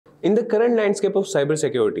In the current landscape of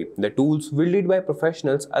cybersecurity, the tools wielded by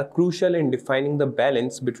professionals are crucial in defining the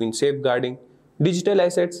balance between safeguarding digital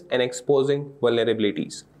assets and exposing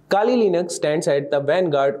vulnerabilities. Kali Linux stands at the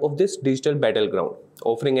vanguard of this digital battleground,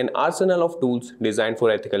 offering an arsenal of tools designed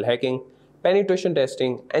for ethical hacking, penetration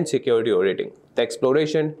testing, and security auditing. The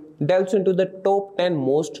exploration delves into the top 10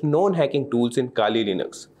 most known hacking tools in Kali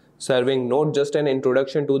Linux, serving not just an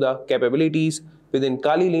introduction to the capabilities within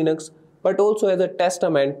Kali Linux, but also as a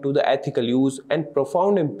testament to the ethical use and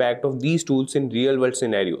profound impact of these tools in real-world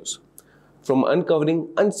scenarios. From uncovering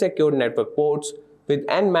unsecured network ports with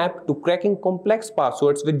Nmap to cracking complex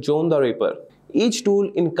passwords with Joner the Reaper, each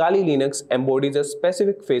tool in Kali Linux embodies a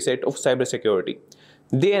specific facet of cybersecurity.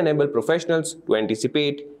 They enable professionals to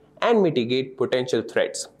anticipate and mitigate potential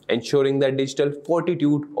threats, ensuring the digital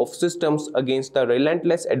fortitude of systems against the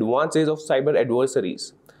relentless advances of cyber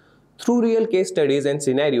adversaries. Through real case studies and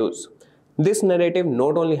scenarios, this narrative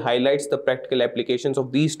not only highlights the practical applications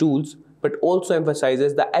of these tools, but also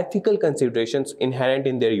emphasizes the ethical considerations inherent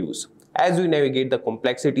in their use as we navigate the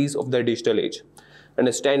complexities of the digital age.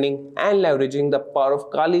 Understanding and leveraging the power of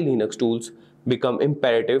Kali Linux tools become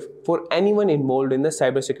imperative for anyone involved in the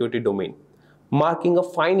cybersecurity domain, marking a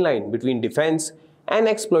fine line between defense and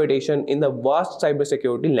exploitation in the vast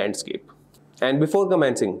cybersecurity landscape. And before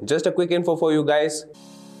commencing, just a quick info for you guys.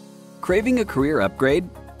 Craving a career upgrade?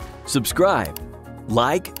 Subscribe,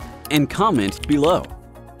 like, and comment below.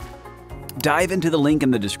 Dive into the link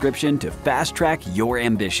in the description to fast-track your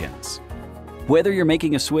ambitions. Whether you're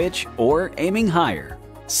making a switch or aiming higher,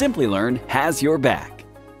 Simplilearn has your back.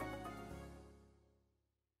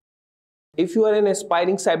 If you are an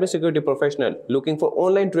aspiring cybersecurity professional looking for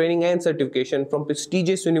online training and certification from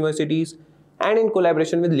prestigious universities and in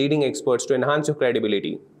collaboration with leading experts to enhance your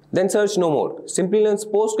credibility, then search no more. Simplilearn's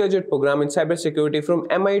postgraduate program in cybersecurity from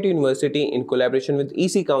MIT University in collaboration with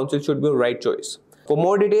EC Council should be your right choice. For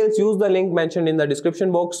more details, use the link mentioned in the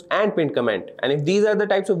description box and pinned comment. And if these are the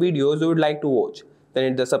types of videos you would like to watch, then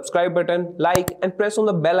hit the subscribe button, like, and press on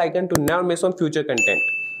the bell icon to never miss on future content.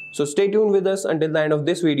 So stay tuned with us until the end of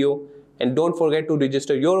this video, and don't forget to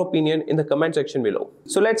register your opinion in the comment section below.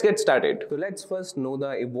 So let's get started. So let's first know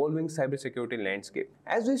the evolving cybersecurity landscape.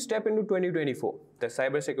 As we step into 2024, the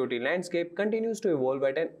cybersecurity landscape continues to evolve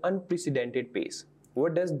at an unprecedented pace.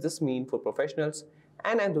 What does this mean for professionals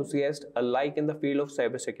and enthusiasts alike in the field of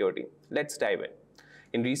cybersecurity? Let's dive in.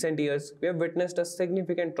 In recent years, we have witnessed a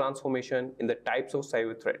significant transformation in the types of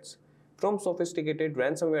cyber threats, from sophisticated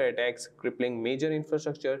ransomware attacks crippling major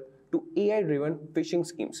infrastructure to AI-driven phishing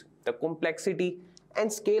schemes. The complexity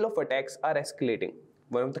and scale of attacks are escalating.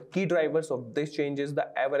 One of the key drivers of this change is the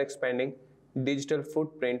ever-expanding digital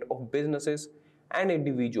footprint of businesses and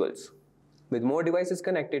individuals. With more devices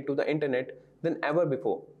connected to the internet than ever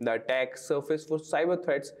before, the attack surface for cyber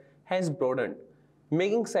threats has broadened,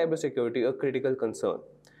 making cybersecurity a critical concern.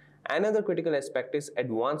 Another critical aspect is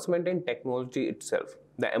advancement in technology itself.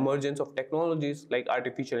 The emergence of technologies like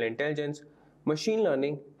artificial intelligence, machine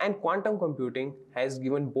learning, and quantum computing has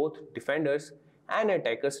given both defenders and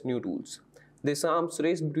attackers new tools. This arms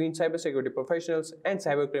race between cybersecurity professionals and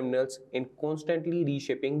cybercriminals in constantly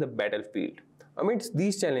reshaping the battlefield. Amidst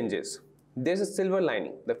these challenges, there's a silver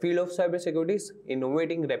lining. The field of cybersecurity is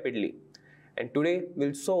innovating rapidly. And today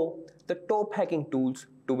we'll show the top hacking tools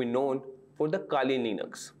to be known for the Kali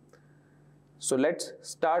Linux. So let's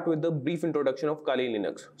start with the brief introduction of Kali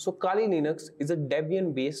Linux. So Kali Linux is a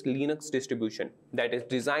Debian-based Linux distribution that is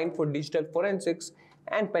designed for digital forensics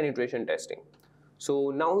and penetration testing.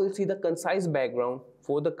 So now we'll see the concise background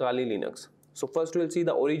for the Kali Linux. So first we'll see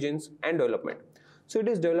the origins and development. So it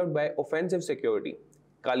is developed by Offensive Security.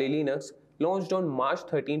 Kali Linux launched on March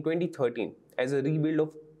 13, 2013 as a rebuild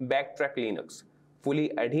of Backtrack Linux,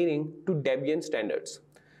 fully adhering to Debian standards.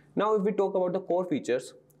 Now if we talk about the core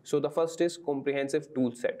features, so the first is comprehensive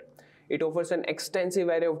tool set. It offers an extensive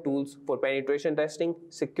array of tools for penetration testing,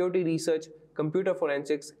 security research, computer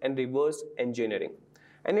forensics, and reverse engineering.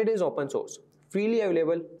 And it is open source, freely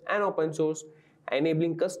available and open source,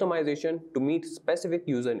 enabling customization to meet specific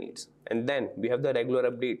user needs. And then we have the regular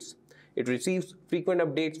updates. It receives frequent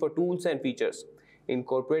updates for tools and features,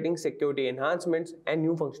 incorporating security enhancements and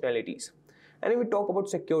new functionalities. And if we talk about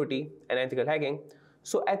security and ethical hacking,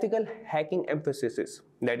 so ethical hacking emphasizes,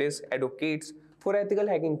 that is, advocates for ethical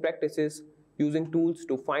hacking practices using tools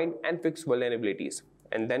to find and fix vulnerabilities.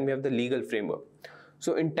 And then we have the legal framework.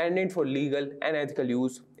 So intended for legal and ethical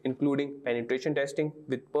use, including penetration testing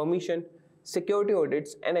with permission, security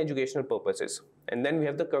audits, and educational purposes. And then we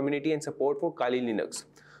have the community and support for Kali Linux.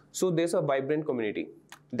 So there's a vibrant community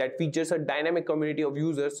that features a dynamic community of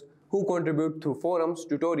users who contribute through forums,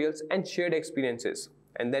 tutorials, and shared experiences.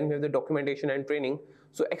 And then we have the documentation and training.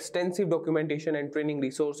 So extensive documentation and training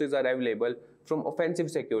resources are available from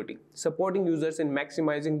offensive security, supporting users in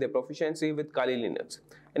maximizing their proficiency with Kali Linux.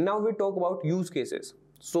 And now we talk about use cases.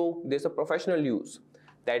 So there's a professional use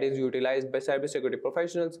that is utilized by cybersecurity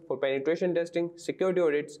professionals for penetration testing, security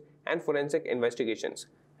audits, and forensic investigations.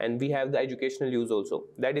 And we have the educational use also,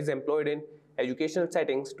 that is employed in educational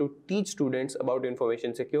settings to teach students about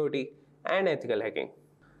information security and ethical hacking.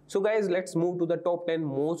 So guys, let's move to the top 10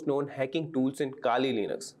 most known hacking tools in Kali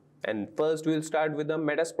Linux. And first we'll start with the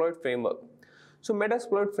Metasloit Framework. So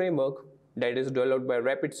Metasloit Framework, that is developed by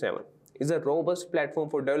Rapid7, is a robust platform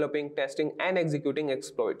for developing, testing, and executing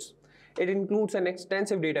exploits. It includes an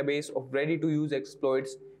extensive database of ready-to-use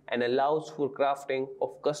exploits and allows for crafting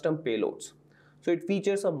of custom payloads. So it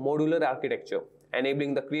features a modular architecture,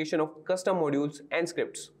 enabling the creation of custom modules and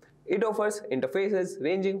scripts. It offers interfaces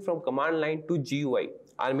ranging from command line to GUI,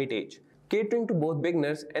 Armitage, catering to both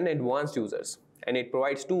beginners and advanced users. And it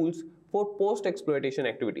provides tools for post-exploitation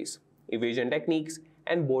activities, evasion techniques,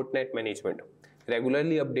 and botnet management,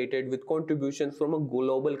 regularly updated with contributions from a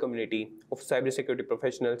global community of cybersecurity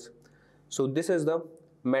professionals. So this is the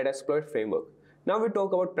Metasloit Framework. Now we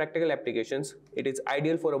talk about practical applications. It is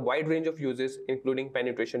ideal for a wide range of uses, including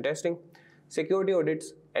penetration testing, security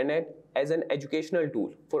audits, and as an educational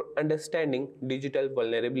tool for understanding digital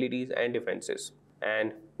vulnerabilities and defenses.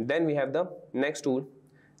 And then we have the next tool,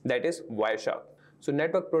 that is Wireshark. So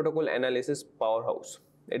network protocol analysis powerhouse.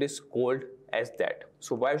 It is called as that.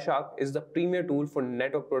 So Wireshark is the premier tool for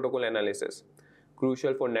network protocol analysis,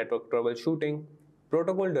 crucial for network troubleshooting,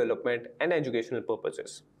 protocol development, and educational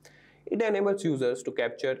purposes. It enables users to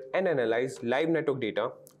capture and analyze live network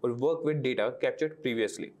data or work with data captured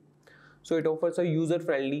previously. So it offers a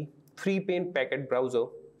user-friendly, free-pane packet browser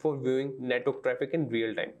for viewing network traffic in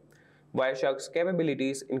real time. Wireshark's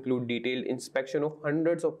capabilities include detailed inspection of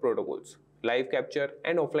hundreds of protocols, live capture,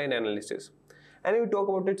 and offline analysis. And if we talk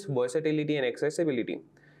about its versatility and accessibility,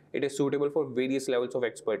 it is suitable for various levels of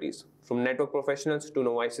expertise, from network professionals to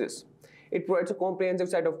novices. It provides a comprehensive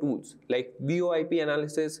set of tools like VoIP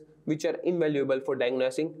analysis, which are invaluable for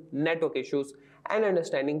diagnosing network issues and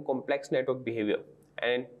understanding complex network behavior.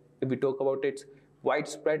 And if we talk about its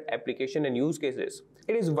widespread application and use cases,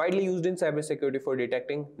 it is widely used in cybersecurity for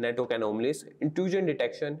detecting network anomalies, intrusion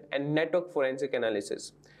detection, and network forensic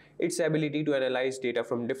analysis. Its ability to analyze data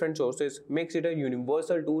from different sources makes it a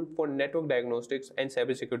universal tool for network diagnostics and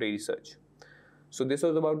cybersecurity research. So this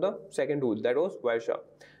was about the second tool, that was Wireshark.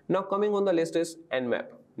 Now coming on the list is Nmap,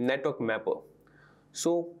 Network Mapper.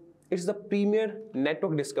 So it's the premier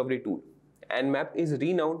network discovery tool. Nmap is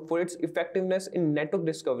renowned for its effectiveness in network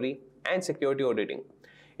discovery and security auditing.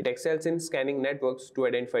 It excels in scanning networks to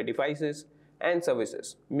identify devices and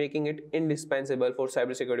services, making it indispensable for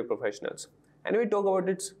cybersecurity professionals. And when we talk about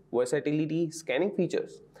its versatility scanning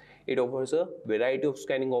features, it offers a variety of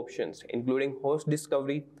scanning options, including host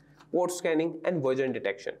discovery, port scanning, and version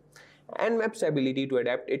detection. Nmap's ability to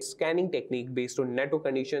adapt its scanning technique based on network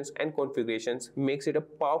conditions and configurations makes it a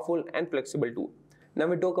powerful and flexible tool. Now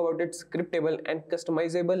we talk about its scriptable and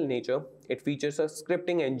customizable nature. It features a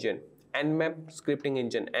scripting engine, Nmap Scripting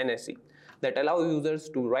Engine (NSE), that allows users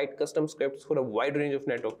to write custom scripts for a wide range of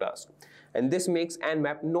network tasks. And this makes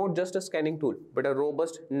Nmap not just a scanning tool, but a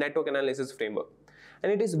robust network analysis framework.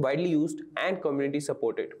 And it is widely used and community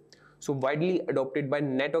supported. So widely adopted by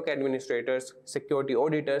network administrators, security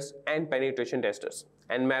auditors, and penetration testers.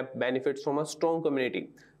 Nmap benefits from a strong community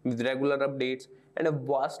with regular updates and a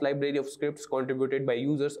vast library of scripts contributed by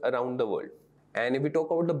users around the world. And if we talk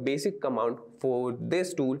about the basic command for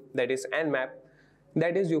this tool, that is Nmap,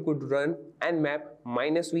 that is you could run nmap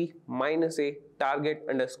 -v -a target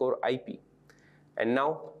 _IP. And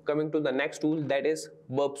now coming to the next tool, that is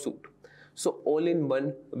Burpsuit. So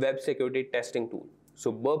all-in-one web security testing tool.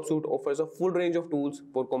 So Burpsuit offers a full range of tools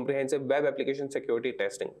for comprehensive web application security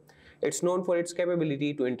testing. It's known for its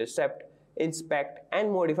capability to intercept, inspect,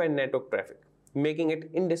 and modify network traffic, making it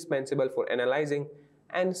indispensable for analyzing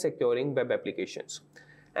and securing web applications.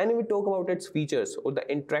 And if we talk about its features or the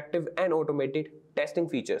interactive and automated testing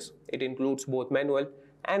features, it includes both manual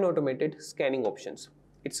and automated scanning options.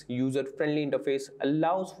 Its user-friendly interface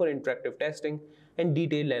allows for interactive testing and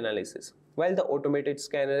detailed analysis, while the automated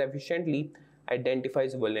scanner efficiently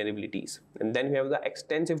identifies vulnerabilities. And then we have the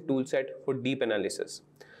extensive toolset for deep analysis.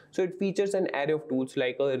 So it features an array of tools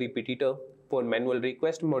like a repetitor for manual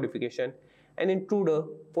request modification, an intruder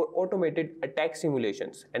for automated attack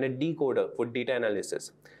simulations, and a decoder for data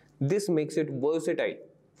analysis. This makes it versatile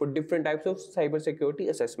for different types of cybersecurity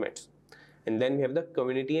assessments. And then we have the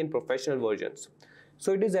community and professional versions.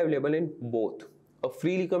 So it is available in both a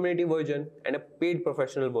freely community version, and a paid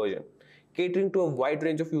professional version, catering to a wide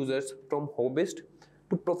range of users from hobbyist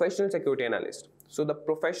to professional security analysts. So the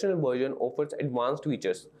professional version offers advanced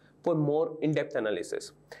features for more in-depth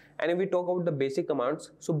analysis. And if we talk about the basic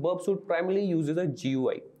commands, so Burpsuit primarily uses a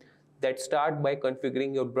GUI that start by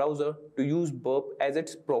configuring your browser to use Burp as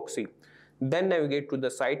its proxy, then navigate to the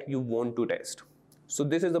site you want to test. So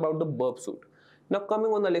this is about the Burpsuit. Now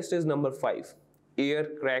coming on the list is number 5,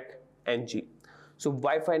 Aircrack-ng. So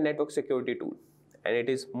Wi-Fi network security tool, and it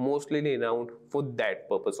is mostly renowned for that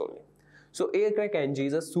purpose only. So Aircrack-ng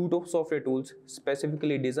is a suite of software tools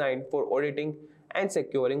specifically designed for auditing and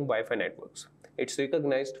securing Wi-Fi networks. It's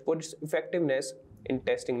recognized for its effectiveness in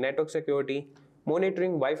testing network security,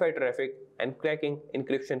 monitoring Wi-Fi traffic, and cracking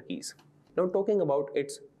encryption keys. Now talking about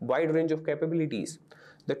its wide range of capabilities,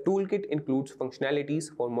 the toolkit includes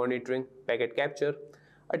functionalities for monitoring packet capture,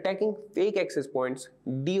 attacking fake access points,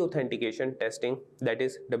 deauthentication testing, that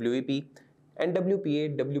is WEP, and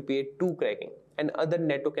WPA2 cracking, and other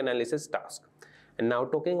network analysis tasks. And now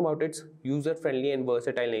talking about its user-friendly and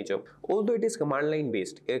versatile nature. Although it is command line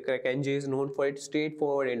based, Aircrack-ng is known for its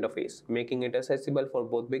straightforward interface, making it accessible for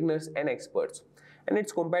both beginners and experts. And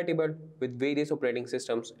it's compatible with various operating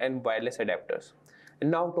systems and wireless adapters.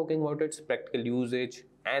 And now talking about its practical usage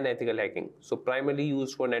and ethical hacking. So primarily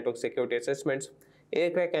used for network security assessments,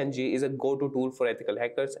 Aircrack-ng is a go-to tool for ethical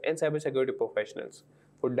hackers and cybersecurity professionals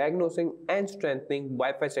for diagnosing and strengthening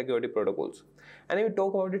Wi-Fi security protocols. And if we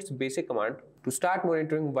talk about its basic command to start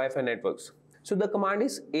monitoring Wi-Fi networks, so the command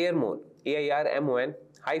is airmon, AIRMON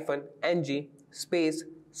 -ng space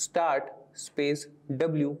start space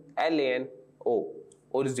WLANO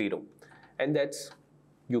or 0, and that's,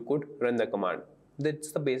 you could run the command.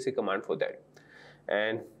 That's the basic command for that.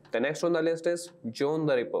 And the next on the list is Joner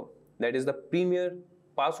the Ripper, that is the premier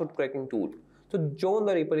password cracking tool. So Joner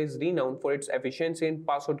the Ripper is renowned for its efficiency in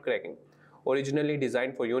password cracking. Originally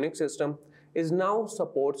designed for Unix system, it now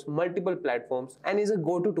supports multiple platforms and is a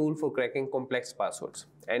go-to tool for cracking complex passwords.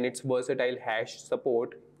 And its versatile hash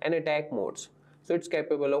support and attack modes. So it's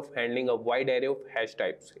capable of handling a wide array of hash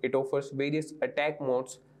types. It offers various attack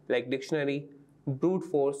modes like dictionary, brute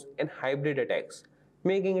force, and hybrid attacks,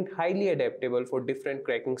 making it highly adaptable for different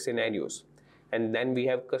cracking scenarios. And then we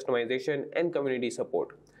have customization and community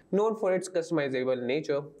support. Known for its customizable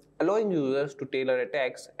nature, allowing users to tailor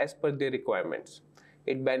attacks as per their requirements.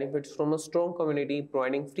 It benefits from a strong community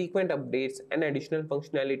providing frequent updates and additional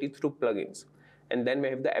functionality through plugins. And then we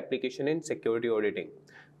have the application in security auditing.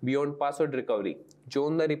 Beyond password recovery,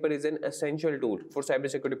 Joner the Ripper is an essential tool for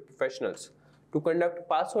cybersecurity professionals to conduct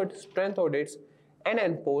password strength audits and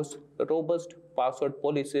enforce robust password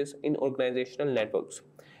policies in organizational networks.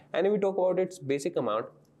 And if we talk about its basic command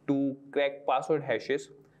to crack password hashes,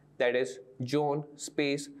 that is Joner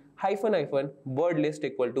space -- word list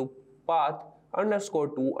equal to path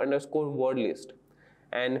 _2 word list,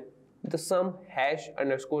 and the sum hash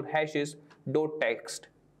 _ hashes dot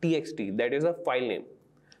txt, that is a file name.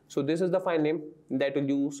 So this is the file name that will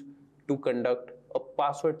use to conduct a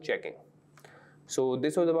password checking. So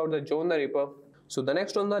this was about the Joner the Ripper. So the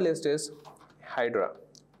next on the list is Hydra,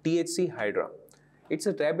 Hydra. It's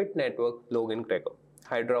a rabbit network login cracker.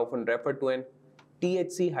 Hydra, often referred to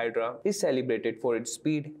as Hydra, is celebrated for its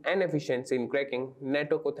speed and efficiency in cracking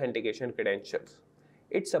network authentication credentials.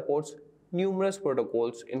 It supports numerous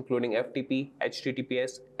protocols including FTP,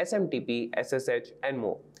 HTTPS, SMTP, SSH, and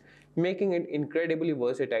more, making it incredibly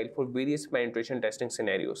versatile for various penetration testing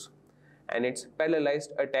scenarios. And its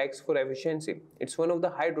parallelized attacks for efficiency. It's one of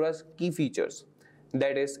the Hydra's key features,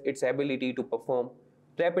 that is its ability to perform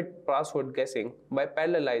rapid password guessing by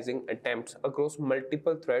parallelizing attempts across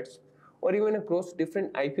multiple threads or even across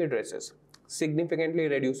different IP addresses, significantly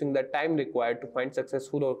reducing the time required to find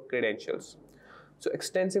successful credentials. So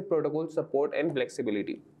extensive protocol support and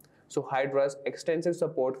flexibility. So Hydra's extensive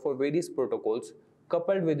support for various protocols,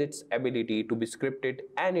 coupled with its ability to be scripted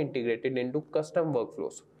and integrated into custom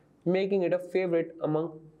workflows, making it a favorite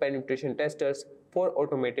among penetration testers for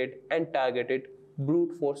automated and targeted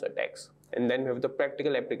brute force attacks. And then we have the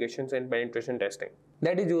practical applications in penetration testing,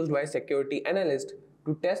 that is used by security analysts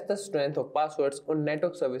to test the strength of passwords on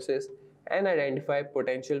network services and identify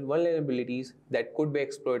potential vulnerabilities that could be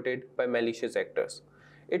exploited by malicious actors.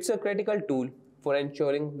 It's a critical tool for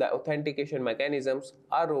ensuring the authentication mechanisms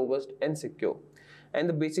are robust and secure. And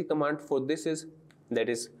the basic command for this is, that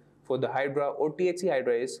is for the Hydra or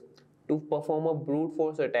Hydra, is to perform a brute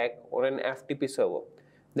force attack on an FTP server,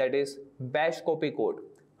 that is bash copy code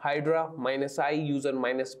Hydra -i user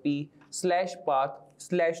 -p /path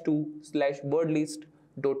 /2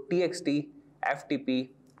 wordlist.txt FTP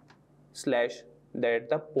 / that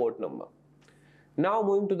the port number. Now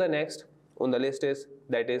moving to the next on the list is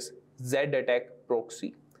Z-Attack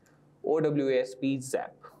Proxy, OWASP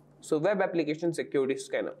ZAP. So Web Application Security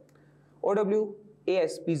Scanner.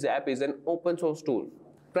 OWASP ZAP is an open source tool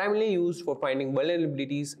primarily used for finding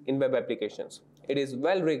vulnerabilities in web applications. It is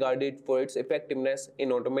well regarded for its effectiveness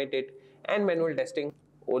in automated and manual testing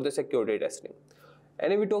or the security testing.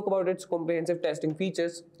 And if we talk about its comprehensive testing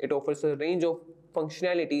features, it offers a range of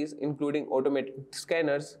functionalities including automated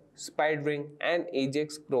scanners, spidering, and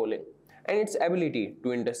AJAX crawling. And its ability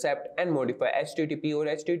to intercept and modify HTTP or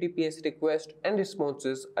HTTPS requests and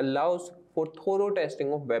responses allows for thorough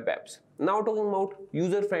testing of web apps. Now talking about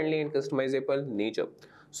user-friendly and customizable nature.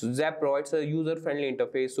 So ZAP provides a user-friendly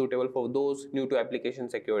interface suitable for those new to application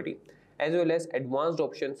security, as well as advanced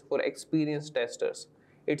options for experienced testers.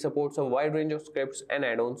 It supports a wide range of scripts and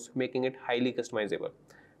add-ons, making it highly customizable.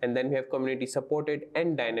 And then we have community supported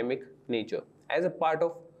and dynamic nature. As a part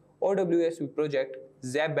of OWASP project,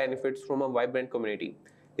 ZAP benefits from a vibrant community,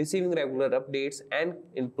 receiving regular updates and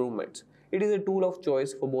improvements. It is a tool of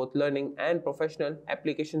choice for both learning and professional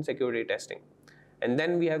application security testing. And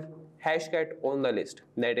then we have Hashcat on the list,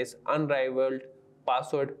 that is unrivaled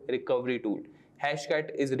password recovery tool. Hashcat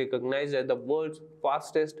is recognized as the world's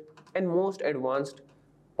fastest and most advanced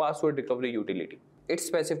password recovery utility. It's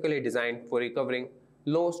specifically designed for recovering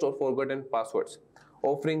lost or forgotten passwords,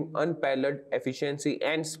 offering unparalleled efficiency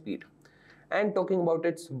and speed. And talking about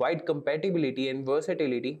its wide compatibility and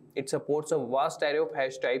versatility, it supports a vast array of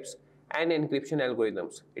hash types and encryption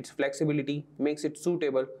algorithms. Its flexibility makes it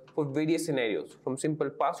suitable for various scenarios, from simple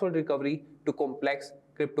password recovery to complex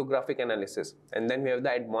cryptographic analysis. And then we have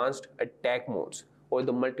the advanced attack modes or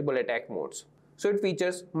the multiple attack modes. So it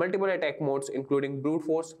features multiple attack modes including brute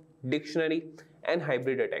force, dictionary, and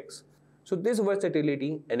hybrid attacks. So this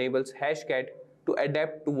versatility enables Hashcat to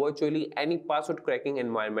adapt to virtually any password cracking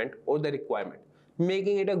environment or the requirement,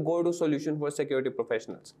 making it a go-to solution for security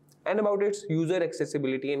professionals. And about its user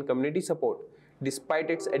accessibility and community support, despite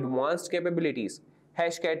its advanced capabilities,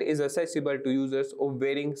 Hashcat is accessible to users of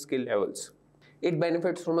varying skill levels. It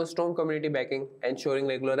benefits from a strong community backing, ensuring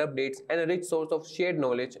regular updates and a rich source of shared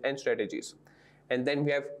knowledge and strategies. And then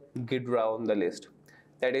we have GDRA on the list,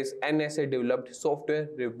 that is NSA developed software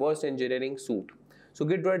reverse engineering suite. So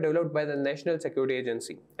GDRA, developed by the National Security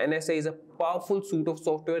Agency. NSA is a powerful suite of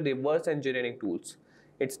software reverse engineering tools.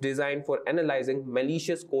 It's designed for analyzing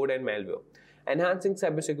malicious code and malware, enhancing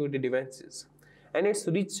cybersecurity defenses, and its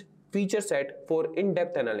rich feature set for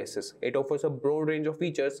in-depth analysis. It offers a broad range of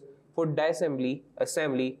features for disassembly,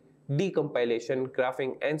 assembly, decompilation,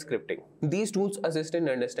 graphing, and scripting. These tools assist in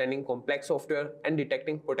understanding complex software and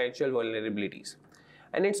detecting potential vulnerabilities.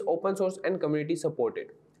 And it's open source and community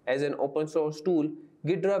supported. As an open source tool,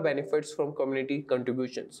 GDRA benefits from community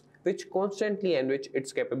contributions, which constantly enrich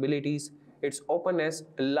its capabilities. Its openness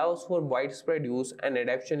allows for widespread use and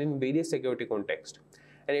adoption in various security contexts,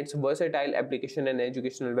 and its versatile application and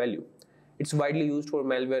educational value. It's widely used for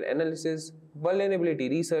malware analysis, vulnerability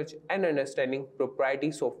research, and understanding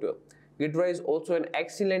proprietary software. GDRA is also an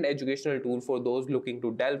excellent educational tool for those looking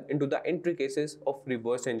to delve into the intricacies of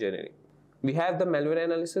reverse engineering. We have the malware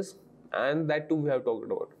analysis, and that too we have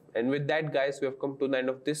talked about. And with that, guys, we have come to the end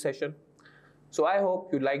of this session. So I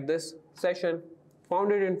hope you liked this session,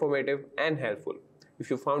 found it informative and helpful. If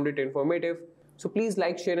you found it informative, so please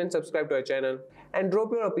like, share and subscribe to our channel and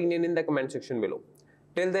drop your opinion in the comment section below.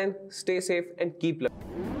 Till then, stay safe and keep learning.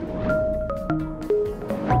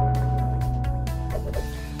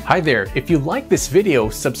 Hi there, if you like this video,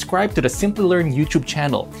 subscribe to the Simplilearn YouTube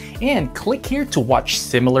channel and click here to watch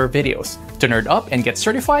similar videos. To nerd up and get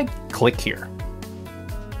certified, click here.